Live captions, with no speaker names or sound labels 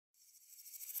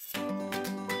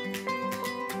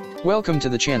Welcome to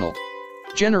the channel.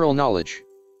 General knowledge.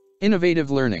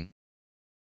 Innovative learning.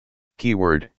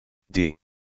 Keyword D.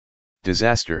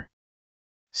 Disaster.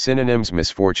 Synonyms: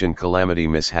 misfortune, calamity,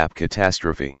 mishap,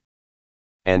 catastrophe.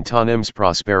 Antonyms: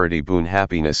 prosperity, boon,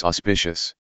 happiness,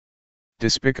 auspicious.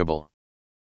 Despicable.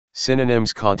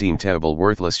 Synonyms: contemtible,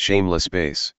 worthless, shameless,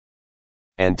 base.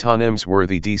 Antonyms: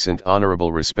 worthy, decent,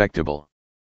 honourable, respectable.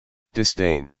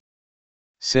 Disdain.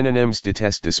 Synonyms: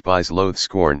 detest, despise, loathe,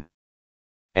 scorn.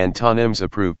 Antonyms: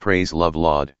 approve, praise, love,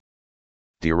 laud.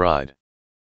 Deride.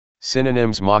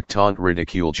 Synonyms: mock, taunt,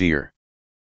 ridicule, jeer.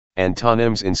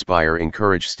 Antonyms: inspire,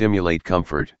 encourage, stimulate,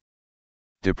 comfort.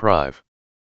 Deprive.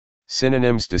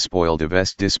 Synonyms: despoil,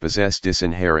 divest, dispossess,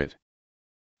 disinherit.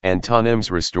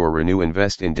 Antonyms: restore, renew,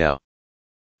 invest, endow.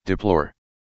 Deplore.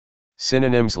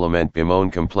 Synonyms: lament, bemoan,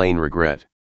 complain, regret.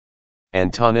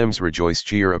 Antonyms: rejoice,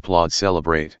 cheer, applaud,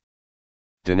 celebrate.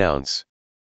 Denounce.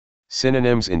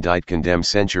 Synonyms: indict, condemn,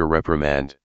 censure,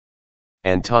 reprimand.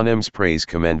 Antonyms: praise,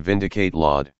 commend, vindicate,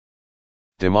 laud.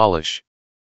 Demolish.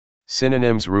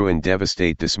 Synonyms: ruin,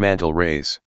 devastate, dismantle,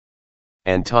 raze.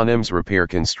 Antonyms: repair,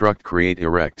 construct, create,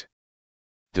 erect.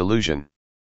 Delusion.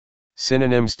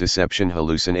 Synonyms: deception,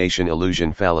 hallucination,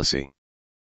 illusion, fallacy.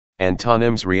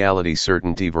 Antonyms: reality,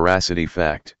 certainty, veracity,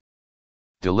 fact.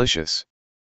 Delicious.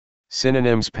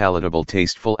 Synonyms: palatable,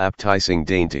 tasteful, appetizing,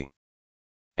 dainty.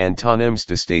 Antonyms: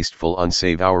 distasteful,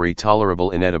 unsavory,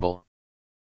 tolerable, inedible.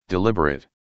 Deliberate.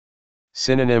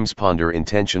 Synonyms: ponder,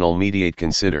 intentional, mediate,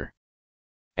 consider.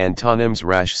 Antonyms: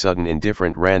 rash, sudden,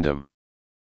 indifferent, random.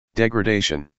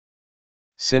 Degradation.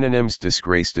 Synonyms: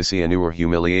 disgrace, dishonor,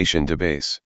 humiliation,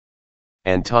 debase.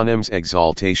 Antonyms: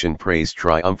 exaltation, praise,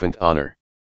 triumphant, honor.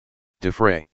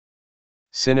 Defray.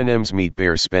 Synonyms: meet,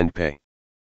 bear, spend, pay.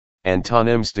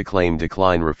 Antonyms: declaim,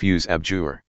 decline, refuse,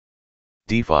 abjure.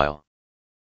 Defile.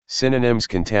 Synonyms: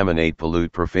 contaminate,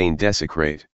 pollute, profane,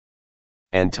 desecrate.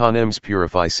 Antonyms: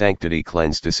 purify, sanctity,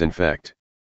 cleanse, disinfect.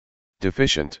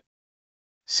 Deficient.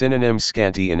 Synonyms: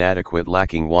 scanty, inadequate,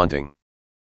 lacking, wanting.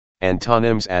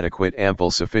 Antonyms: adequate,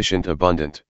 ample, sufficient,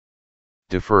 abundant.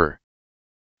 Defer.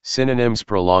 Synonyms: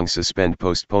 prolong, suspend,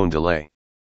 postpone, delay.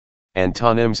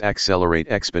 Antonyms: accelerate,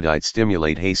 expedite,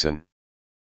 stimulate, hasten.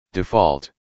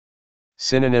 Default.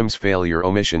 Synonyms: failure,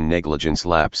 omission, negligence,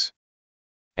 lapse.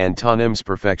 Antonyms: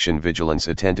 perfection, vigilance,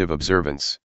 attentive,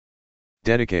 observance.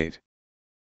 Dedicate.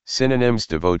 Synonyms: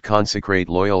 devote, consecrate,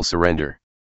 loyal, surrender.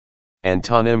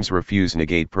 Antonyms: refuse,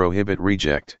 negate, prohibit,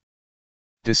 reject.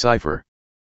 Decipher.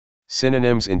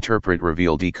 Synonyms: interpret,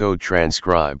 reveal, decode,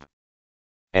 transcribe.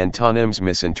 Antonyms: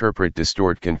 misinterpret,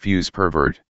 distort, confuse,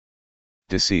 pervert.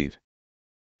 Deceit.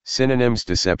 Synonyms: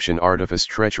 deception, artifice,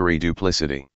 treachery,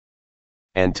 duplicity.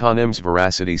 Antonyms: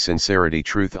 veracity, sincerity,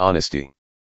 truth, honesty.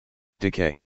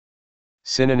 Decay.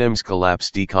 Synonyms: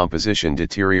 collapse, decomposition,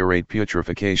 deteriorate,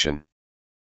 putrefaction.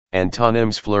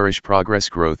 Antonyms: flourish, progress,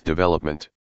 growth, development.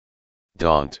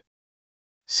 Daunt.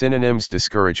 Synonyms: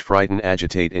 discourage, frighten,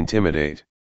 agitate, intimidate.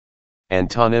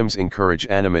 Antonyms: encourage,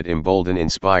 animate, embolden,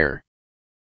 inspire.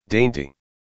 Dainty.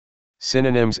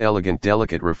 Synonyms: elegant,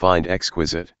 delicate, refined,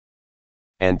 exquisite.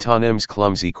 Antonyms: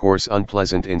 clumsy, coarse,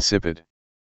 unpleasant, insipid.